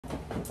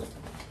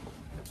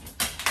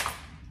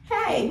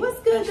Hey, what's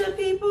good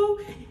people?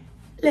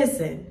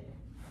 Listen,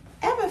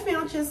 ever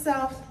found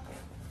yourself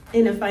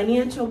in a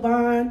financial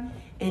bind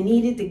and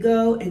needed to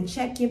go and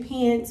check your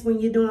pants when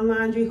you're doing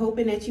laundry,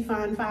 hoping that you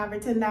find $5 or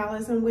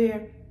 $10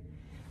 somewhere?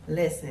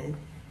 Listen,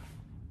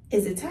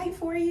 is it tight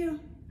for you?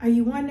 Are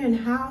you wondering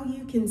how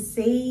you can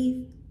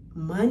save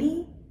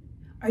money?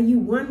 Are you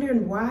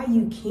wondering why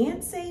you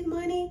can't save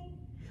money?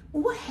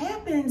 Well, what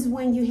happens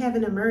when you have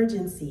an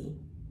emergency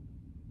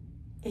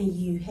and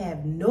you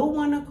have no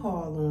one to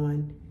call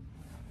on,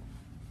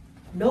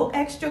 no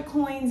extra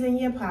coins in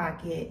your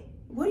pocket?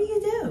 What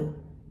do?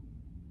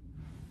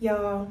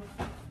 Y'all,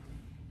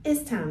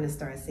 it's time to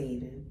start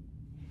saving.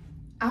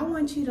 I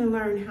want you to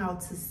learn how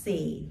to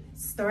save.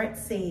 Start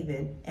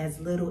saving as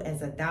little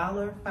as $1,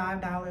 $5,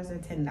 or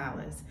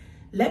 $10.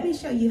 Let me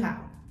show you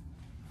how.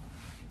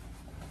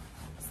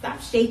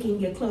 Stop shaking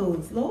your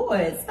clothes.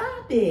 Lord,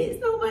 stop it.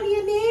 There's nobody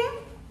in there.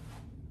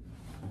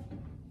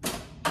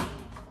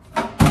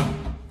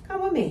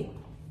 Come with me.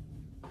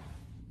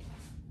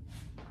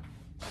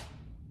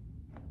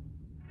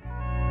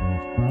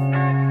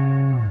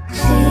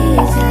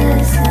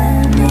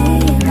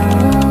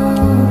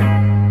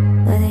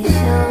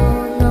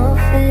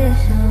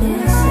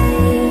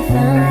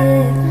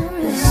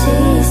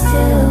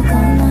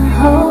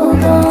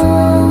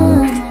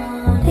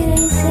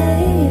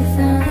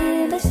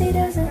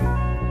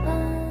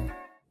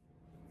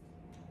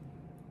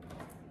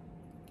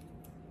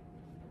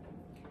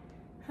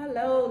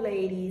 Hello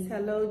ladies,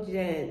 hello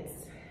gents.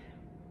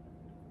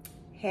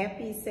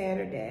 Happy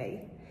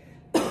Saturday.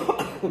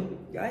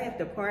 Y'all have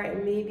to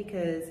pardon me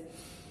because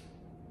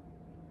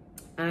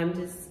I'm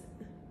just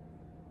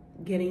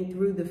getting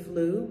through the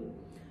flu.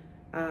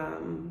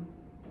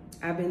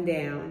 I've been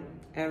down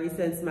ever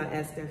since my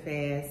Esther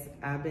fast.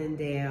 I've been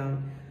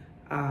down.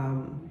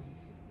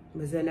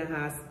 Was in the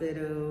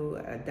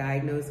hospital,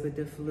 diagnosed with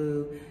the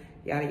flu,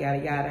 yada,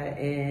 yada, yada,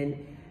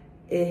 and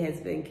it has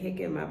been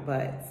kicking my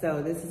butt.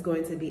 So this is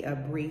going to be a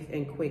brief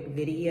and quick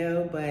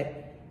video,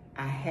 but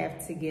I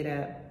have to get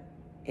up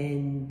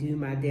and do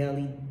my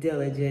daily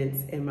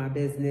diligence in my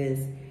business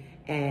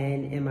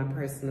and in my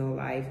personal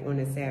life on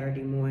a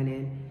Saturday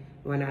morning.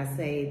 When I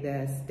say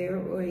the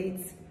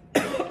steroids,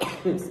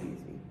 excuse me,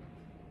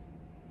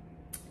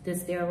 the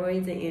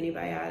steroids and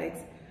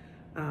antibiotics,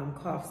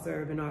 cough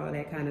syrup and all of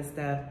that kind of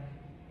stuff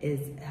is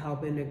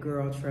helping the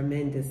girl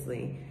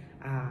tremendously.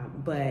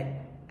 But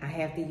I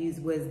have to use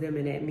wisdom,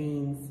 and that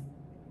means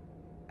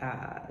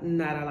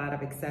not a lot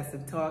of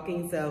excessive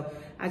talking. So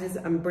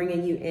I'm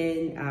bringing you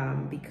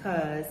in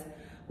because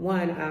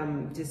one,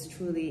 I'm just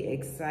truly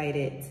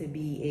excited to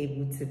be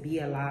able to be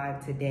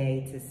alive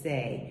today to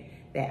say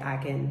that I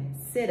can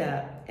sit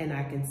up and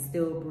I can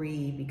still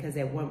breathe, because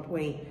at one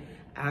point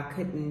I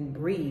couldn't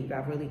breathe. I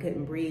really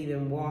couldn't breathe,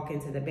 and walk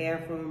into the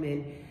bathroom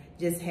and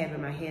just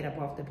having my head up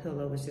off the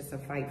pillow was just a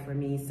fight for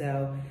me.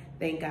 So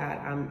thank God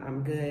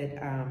I'm good.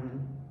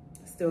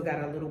 Still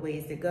got a little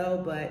ways to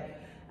go, but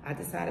I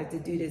decided to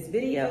do this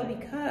video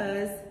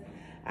because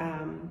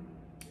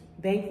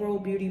Bankroll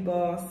Beauty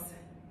Boss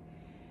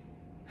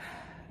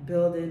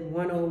Building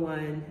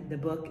 101, the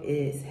book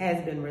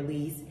has been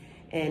released,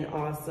 and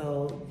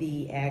also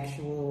the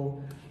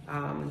actual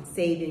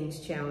Savings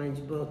Challenge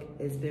book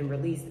has been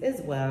released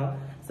as well.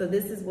 So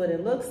this is what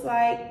it looks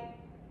like.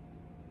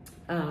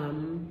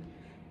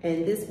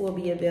 And this will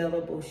be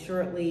available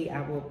shortly.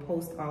 I will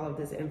post all of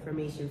this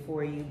information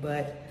for you,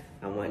 but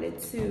I wanted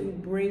to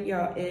bring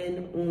y'all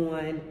in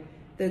on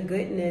the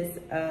goodness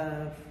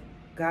of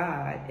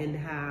God, and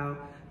how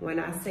when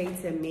I say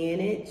to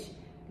manage,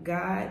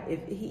 God,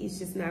 if He's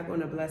just not going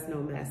to bless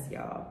no mess,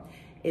 y'all.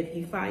 If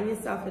you find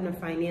yourself in a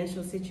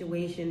financial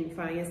situation, you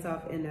find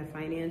yourself in a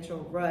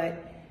financial rut,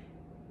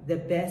 the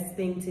best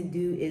thing to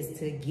do is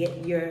to get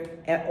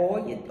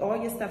all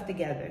your stuff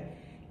together.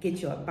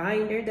 Get your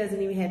binder. It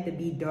doesn't even have to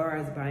be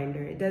Dar's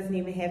binder. It doesn't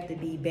even have to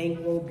be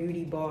Bankroll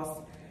Beauty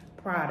Boss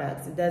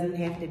products. It doesn't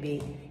have to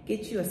be.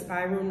 Get you a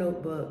spiral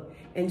notebook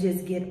and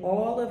just get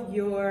all of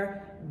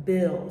your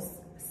bills.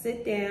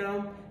 Sit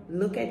down,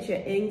 look at your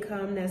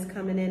income that's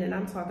coming in, and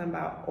I'm talking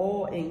about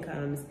all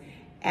incomes,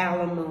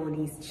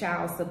 alimonies,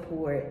 child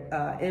support,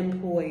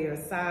 employer,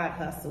 side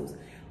hustles,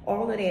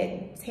 all of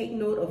that. Take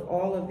note of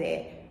all of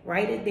that.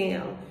 Write it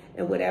down,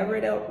 and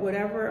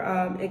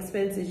whatever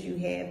expenses you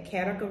have,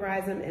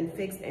 categorize them in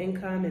fixed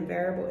income and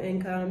variable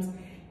incomes,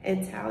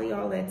 and tally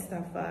all that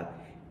stuff up.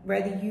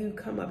 Whether you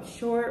come up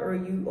short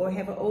or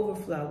have an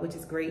overflow, which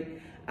is great,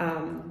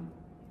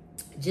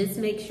 just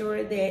make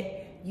sure that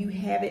you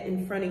have it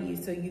in front of you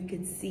so you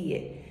can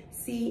see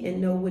and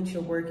know what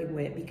you're working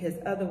with, because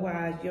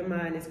otherwise your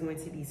mind is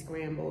going to be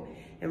scrambled.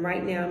 And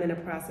right now I'm in the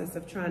process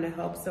of trying to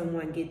help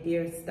someone get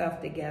their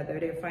stuff together,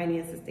 their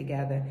finances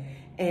together.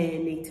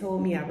 And they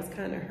told me, I was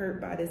kind of hurt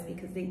by this,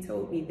 because they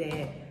told me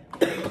that,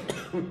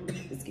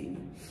 excuse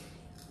me,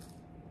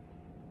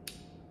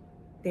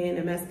 they're in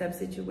a messed up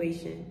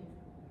situation,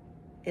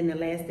 and the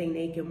last thing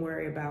they can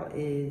worry about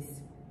is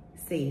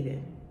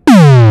saving.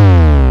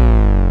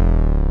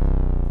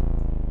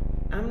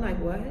 I'm like,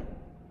 what?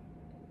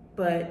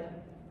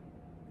 but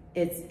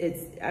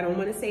I don't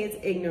want to say it's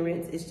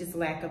ignorance, it's just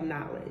lack of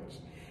knowledge.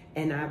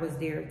 And I was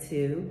there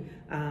too.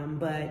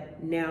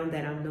 But now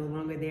that I'm no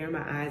longer there,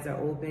 my eyes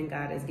are open.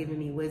 God has given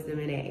me wisdom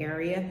in that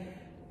area.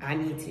 I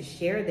need to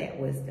share that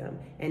wisdom,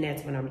 and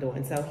that's what I'm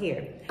doing. So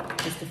here,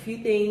 just a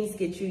few things,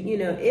 get you, you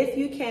know, if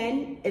you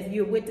can, if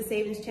you're with the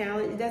savings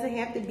challenge, it doesn't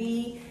have to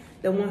be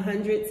the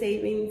 100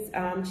 savings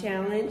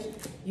challenge.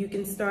 You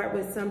can start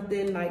with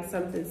something like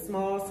something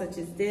small, such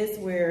as this,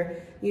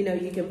 where, you know,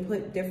 you can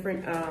put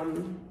different,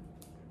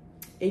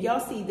 and y'all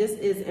see this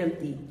is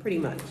empty, pretty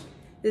much.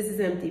 This is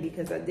empty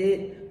because I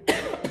did,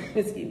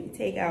 excuse me,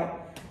 take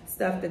out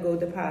stuff to go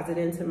deposit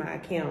into my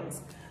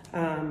accounts.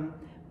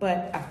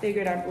 But I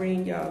figured I'd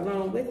bring y'all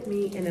along with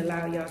me and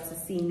allow y'all to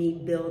see me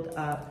build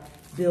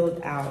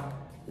out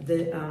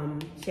the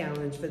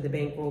challenge for the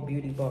Bankroll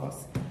Beauty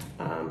Boss.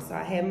 So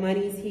I have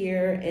monies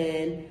here,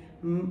 and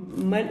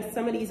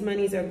some of these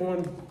monies are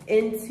going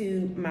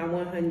into my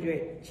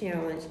 100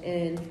 challenge,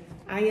 and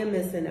I am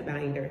missing a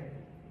binder,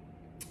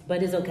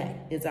 but it's okay,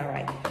 it's all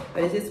right.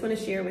 But I just want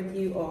to share with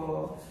you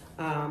all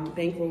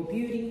Bankroll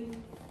Beauty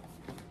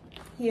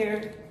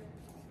here,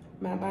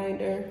 my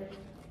binder.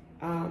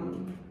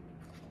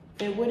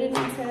 And what it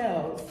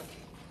entails,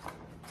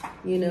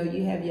 you know,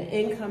 you have your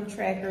income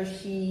tracker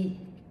sheet.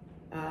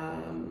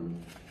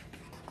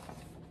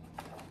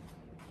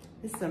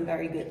 This is some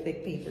very good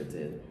thick paper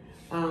too.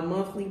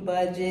 Monthly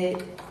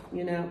budget,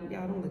 you know,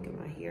 y'all don't look at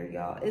my hair,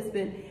 y'all. It's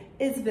been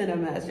a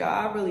mess, y'all.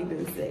 I've really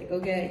been sick,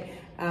 okay?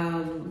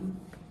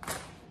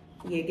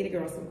 Yeah, get a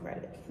girl some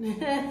credit.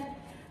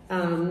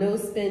 No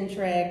spend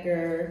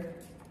tracker.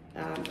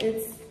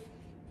 It's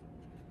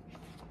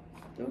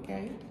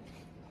okay.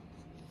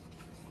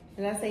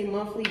 And I say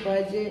monthly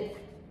budget,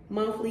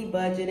 monthly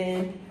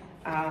budgeting.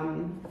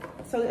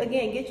 So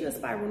again, get you a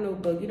spiral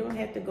notebook. You don't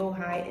have to go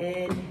high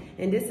end.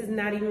 And this is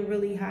not even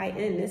really high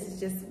end. This is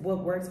just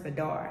what works for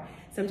Dar.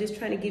 So I'm just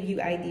trying to give you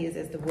ideas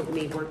as to what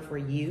may work for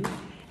you.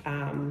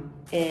 And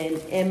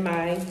in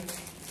my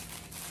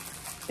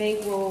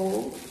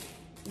Bankroll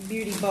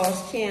Beauty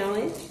Boss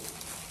Challenge,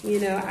 you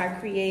know, I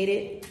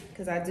created,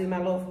 because I do my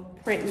little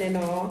printing and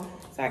all.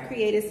 So I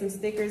created some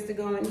stickers to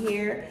go in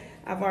here.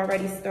 I've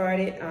already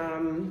started,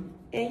 and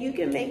you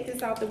can make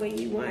this out the way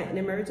you want. An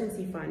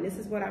emergency fund. This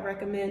is what I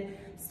recommend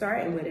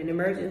starting with, an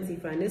emergency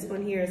fund. This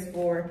one here is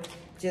for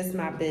just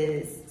my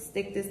biz.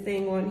 Stick this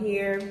thing on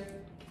here,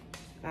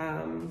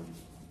 and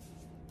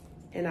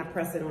I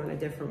press it on a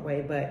different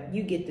way, but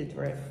you get the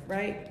drift,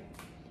 right?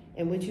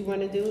 And what you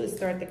want to do is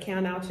start to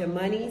count out your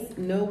monies.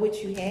 Know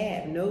what you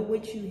have. Know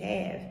what you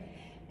have.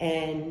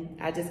 And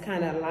I just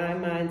kind of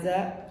line mine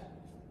up.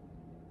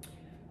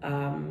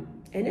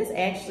 And this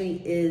actually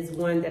is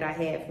one that I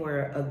had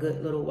for a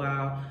good little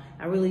while.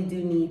 I really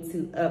do need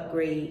to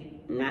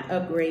upgrade, not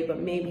upgrade, but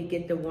maybe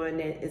get the one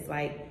that is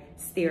like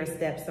stair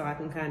steps so I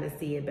can kind of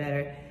see it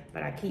better.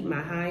 But I keep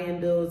my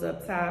high-end bills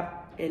up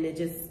top, and it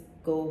just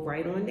go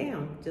right on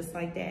down, just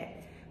like that.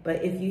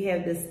 But if you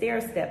have the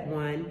stair step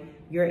one,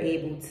 you're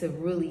able to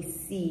really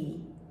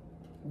see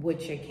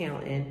what you're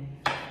counting.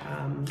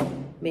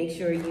 Make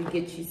sure you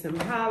get you some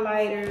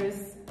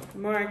highlighters,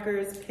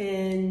 markers,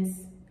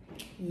 pens.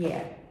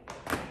 Yeah.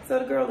 So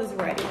the girl is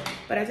ready,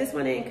 but I just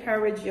want to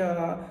encourage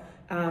y'all.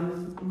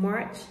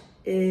 March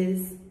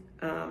is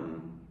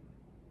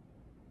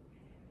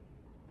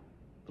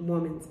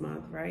Women's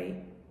Month,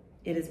 right?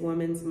 It is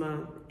Women's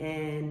Month,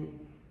 and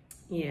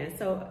yeah,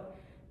 so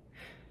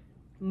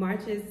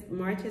March is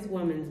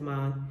Women's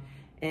Month,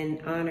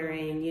 and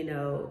honoring, you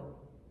know,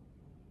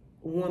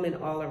 women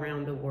all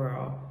around the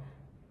world.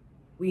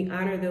 We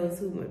honor those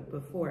who went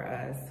before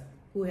us,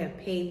 who have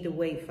paved the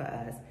way for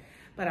us,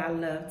 but I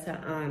love to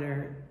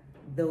honor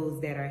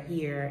those that are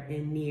here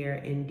and near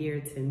and dear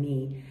to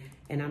me.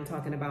 And I'm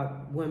talking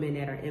about women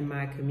that are in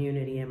my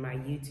community, in my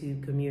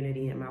YouTube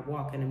community, in my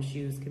Walk in Them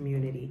Shoes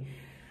community.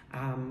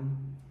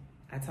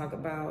 I talk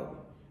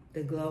about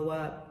the glow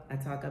up. I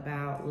talk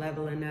about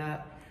leveling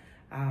up.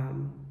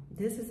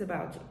 This is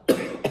about,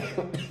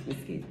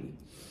 excuse me.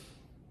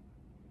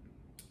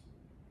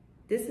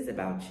 This is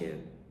about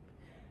you.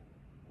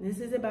 This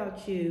is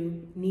about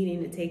you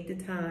needing to take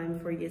the time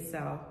for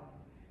yourself.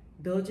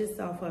 Build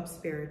yourself up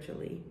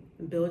spiritually.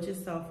 Build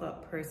yourself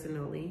up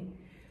personally,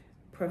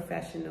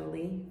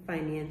 professionally,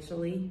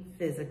 financially,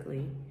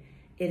 physically.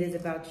 It is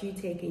about you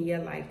taking your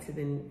life to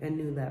a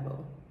new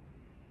level.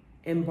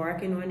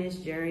 Embarking on this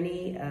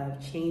journey of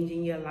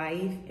changing your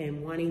life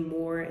and wanting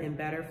more and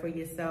better for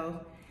yourself,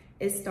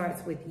 it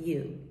starts with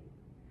you.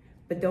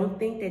 But don't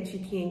think that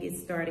you can't get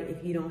started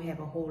if you don't have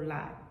a whole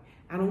lot.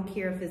 I don't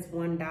care if it's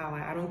 $1.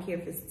 I don't care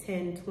if it's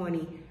 10,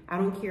 20. I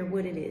don't care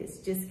what it is.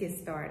 Just get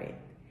started.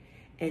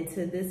 And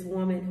to this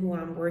woman who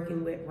I'm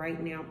working with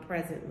right now,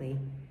 presently,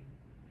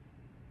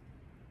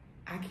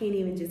 I can't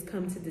even just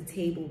come to the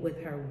table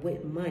with her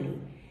with money.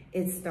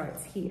 It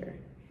starts here.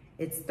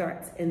 It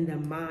starts in the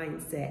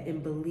mindset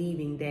and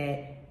believing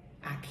that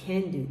I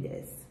can do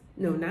this.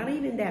 No, not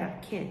even that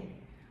I can.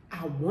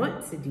 I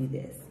want to do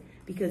this.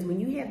 Because when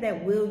you have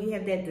that will, you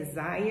have that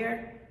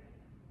desire,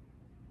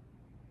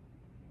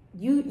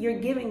 you're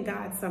giving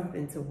God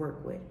something to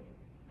work with.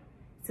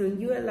 So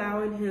you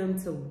allowing him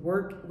to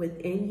work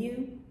within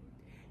you,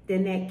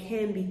 then that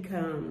can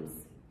becomes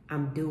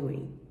I'm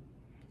doing.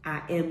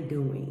 I am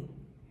doing.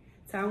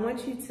 So I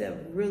want you to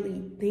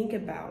really think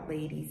about,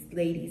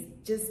 ladies,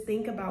 just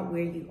think about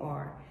where you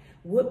are.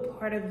 What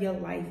part of your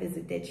life is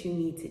it that you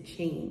need to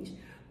change?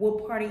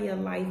 What part of your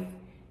life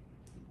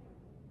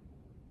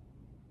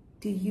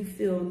do you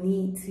feel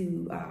need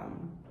to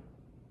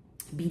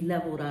be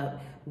leveled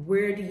up?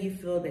 Where do you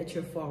feel that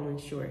you're falling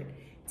short?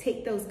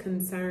 Take those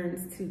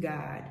concerns to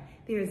God.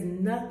 There's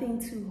nothing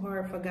too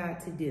hard for God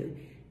to do.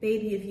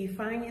 Baby, if you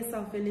find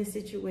yourself in this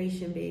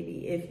situation,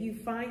 baby, if you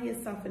find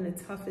yourself in the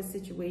toughest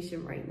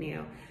situation right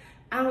now,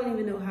 I don't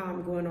even know how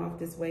I'm going off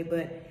this way,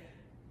 but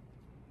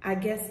I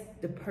guess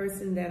the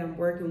person that I'm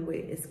working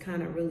with is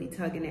kind of really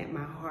tugging at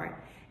my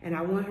heart. And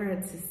I want her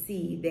to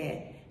see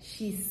that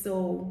she's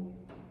so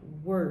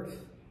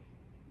worth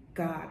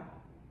God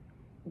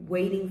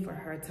waiting for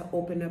her to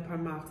open up her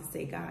mouth to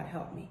say, God,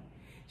 help me.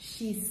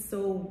 She's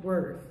so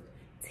worth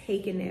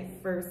taking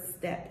that first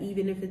step,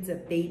 even if it's a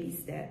baby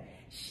step.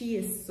 She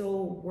is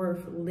so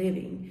worth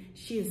living.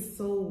 She is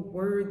so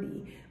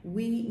worthy.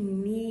 We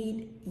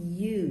need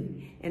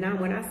you. And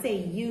when I say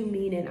you,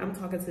 meaning I'm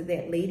talking to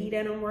that lady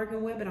that I'm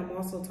working with, but I'm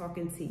also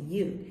talking to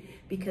you.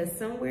 Because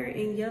somewhere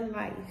in your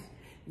life,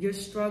 you're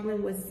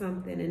struggling with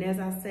something. And as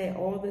I say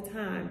all the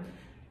time,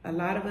 a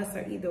lot of us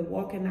are either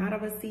walking out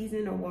of a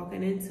season or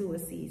walking into a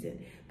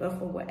season. But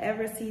for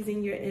whatever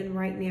season you're in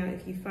right now,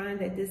 if you find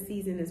that this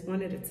season is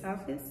one of the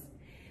toughest,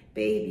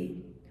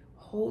 baby,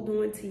 hold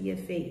on to your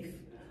faith.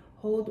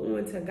 Hold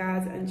on to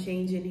God's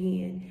unchanging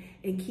hand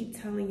and keep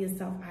telling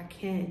yourself, I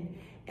can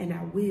and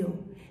I will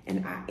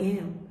and I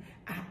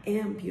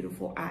am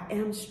beautiful. I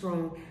am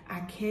strong.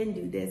 I can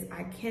do this.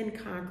 I can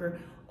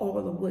conquer all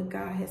of what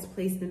God has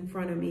placed in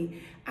front of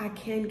me. I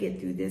can get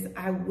through this.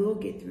 I will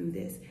get through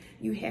this.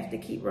 You have to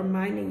keep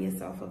reminding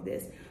yourself of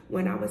this.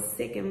 When I was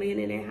sick and laying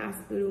in that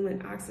hospital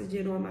and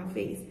oxygen on my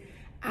face,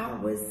 I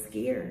was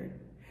scared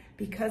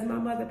because my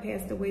mother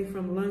passed away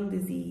from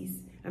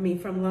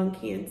from lung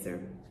cancer.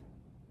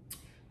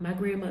 My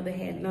grandmother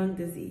had lung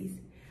disease.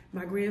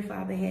 My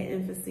grandfather had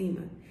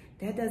emphysema.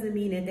 That doesn't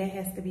mean that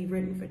has to be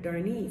written for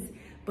Darnice,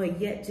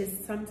 but yet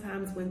just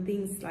sometimes when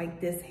things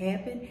like this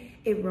happen,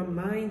 it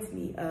reminds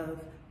me of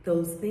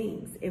those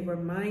things. It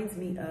reminds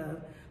me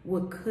of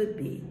what could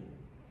be.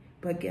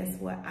 But guess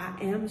what? I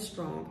am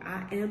strong.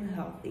 I am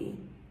healthy.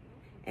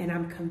 And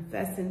I'm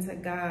confessing to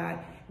God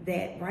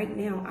that right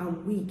now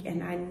I'm weak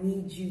and I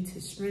need you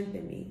to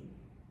strengthen me.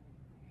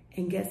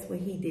 And guess what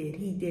he did?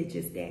 He did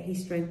just that. He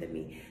strengthened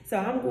me. So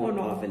I'm going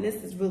off, and this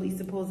is really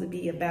supposed to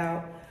be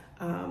about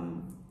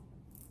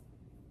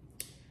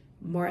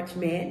March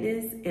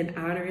Madness and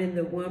honoring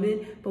the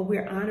woman, but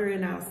we're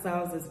honoring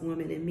ourselves as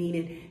women, and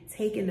meaning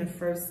taking the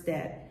first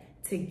step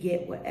to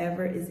get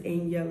whatever is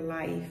in your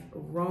life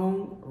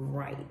wrong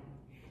right.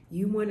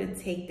 You want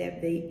to take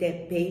that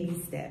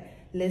baby step.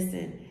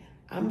 Listen,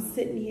 I'm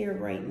sitting here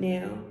right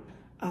now.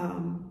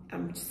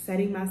 I'm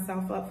setting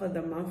myself up for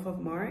the month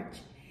of March.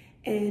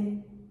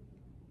 And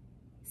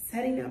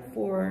setting up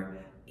for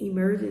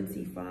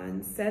emergency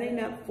funds, setting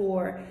up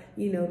for,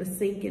 the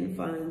sinking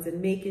funds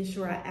and making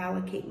sure I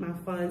allocate my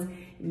funds,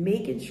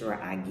 making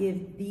sure I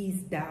give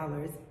these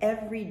dollars,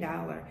 every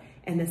dollar,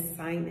 an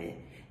assignment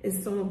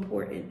is so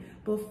important.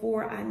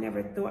 Before, I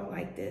never thought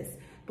like this.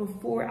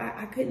 Before,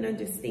 I couldn't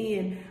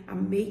understand.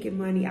 I'm making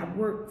money. I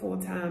work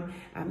full time.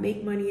 I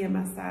make money in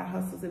my side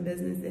hustles and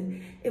business.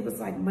 And it was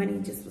like money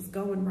just was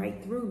going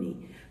right through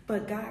me.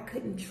 But God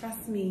couldn't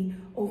trust me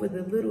over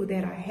the little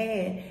that I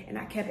had. And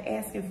I kept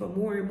asking for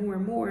more and more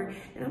and more.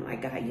 And I'm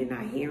like, God, you're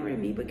not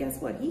hearing me. But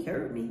guess what? He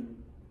heard me.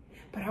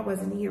 But I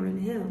wasn't hearing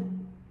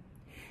him.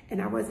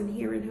 And I wasn't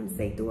hearing him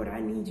say, daughter,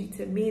 I need you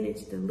to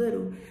manage the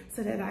little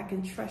so that I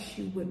can trust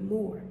you with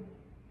more.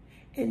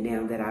 And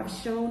now that I've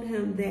shown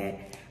him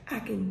that I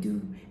can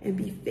do and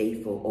be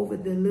faithful over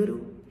the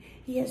little,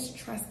 he has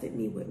trusted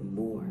me with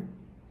more.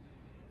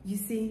 You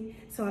see?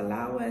 So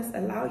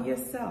allow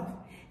yourself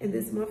in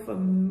this month of,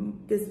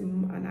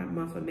 not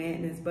month of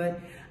madness, but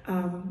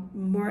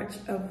March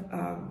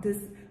of this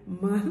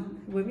month,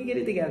 let me get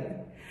it together.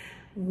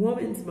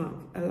 Women's Month.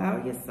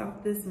 Allow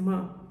yourself this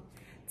month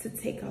to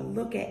take a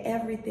look at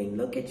everything.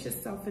 Look at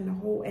yourself in the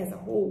whole as a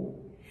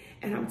whole.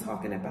 And I'm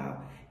talking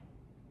about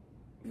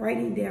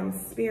writing down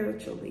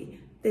spiritually,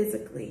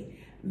 physically,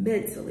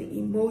 mentally,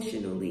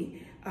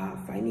 emotionally,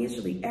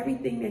 financially,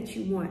 everything that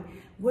you want.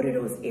 What are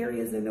those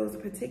areas in those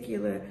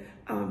particular,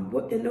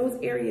 what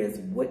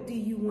do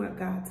you want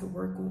God to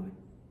work on?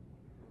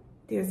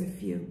 There's a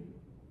few.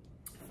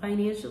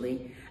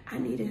 Financially, I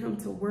needed him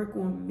to work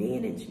on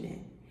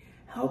management,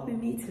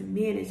 helping me to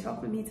manage,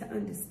 helping me to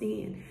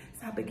understand.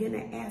 So I began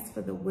to ask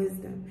for the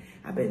wisdom.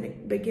 I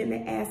began to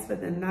ask for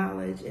the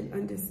knowledge and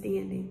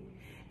understanding.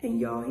 And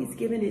y'all, he's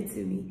giving it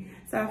to me.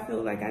 So I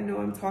feel like I know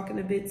I'm talking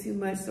a bit too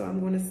much, so I'm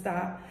going to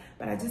stop.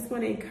 But I just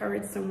want to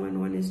encourage someone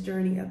on this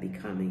journey of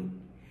becoming.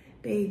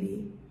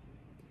 Baby,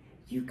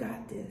 you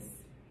got this.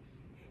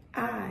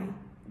 I,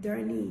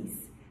 Darnice,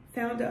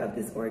 founder of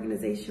this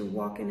organization,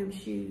 Walk in Them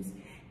Shoes.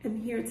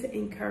 I'm here to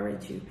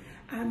encourage you.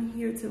 I'm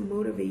here to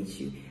motivate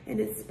you and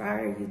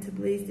inspire you to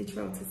blaze the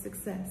trail to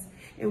success.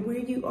 And where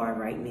you are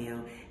right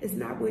now is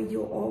not where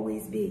you'll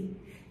always be.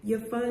 Your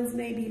funds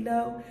may be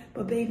low,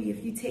 but baby,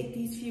 if you take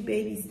these few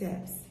baby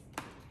steps,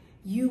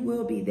 you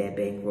will be that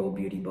bankroll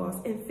beauty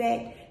boss. In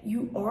fact,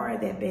 you are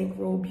that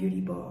bankroll beauty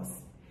boss.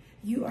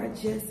 You are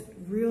just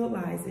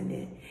realizing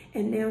it.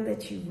 And now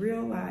that you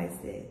realize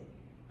it,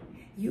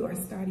 you are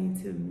starting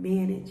to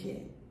manage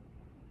it.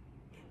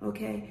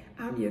 Okay,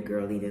 I'm your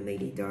girl, Leading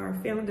Lady Dar,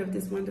 founder of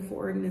this wonderful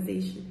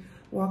organization,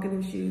 Walk in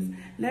Them Shoes.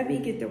 Let me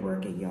get to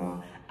working,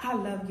 y'all. I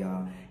love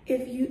y'all.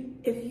 If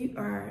you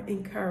are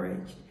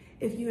encouraged,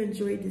 if you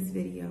enjoyed this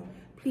video,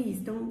 please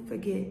don't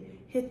forget,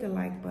 hit the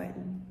like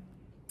button,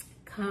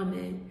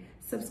 comment,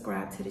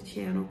 subscribe to the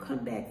channel.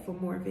 Come back for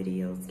more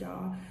videos,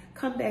 y'all.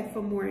 Come back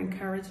for more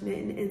encouragement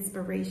and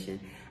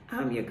inspiration.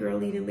 I'm your girl,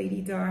 Leading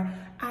Lady Dar.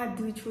 I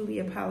do truly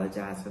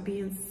apologize for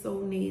being so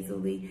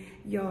nasally.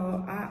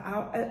 Y'all,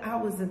 I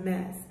was a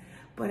mess.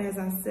 But as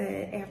I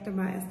said, after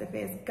my Esther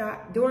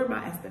fast, during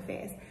my Esther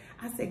fast,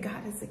 I said,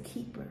 God is a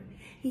keeper.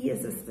 He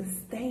is a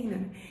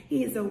sustainer.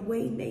 He is a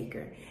way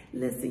maker.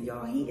 Listen,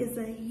 y'all, he is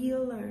a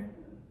healer.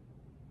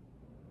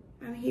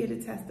 I'm here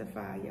to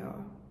testify,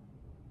 y'all.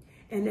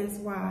 And that's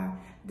why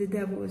the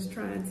devil was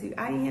trying to.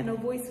 I ain't had no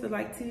voice for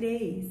like 2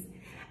 days.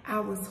 I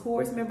was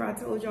hoarse. Remember I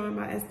told y'all in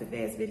my Esther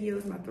fast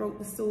videos, my throat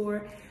was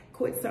sore,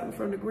 caught something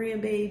from the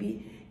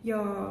grandbaby.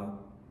 Y'all,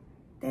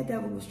 that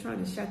devil was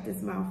trying to shut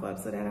this mouth up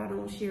so that I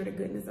don't share the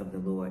goodness of the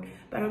Lord.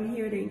 But I'm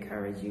here to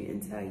encourage you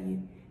and tell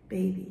you,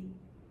 baby,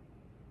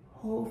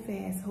 hold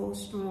fast, hold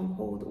strong,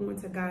 hold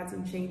on to God's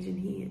unchanging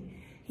hand.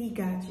 He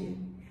got you.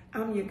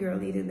 I'm your girl,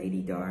 Leading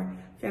Lady Dar,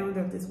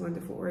 founder of this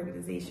wonderful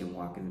organization,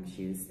 Walk in Them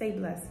Shoes. Stay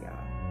blessed,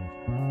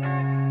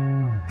 y'all.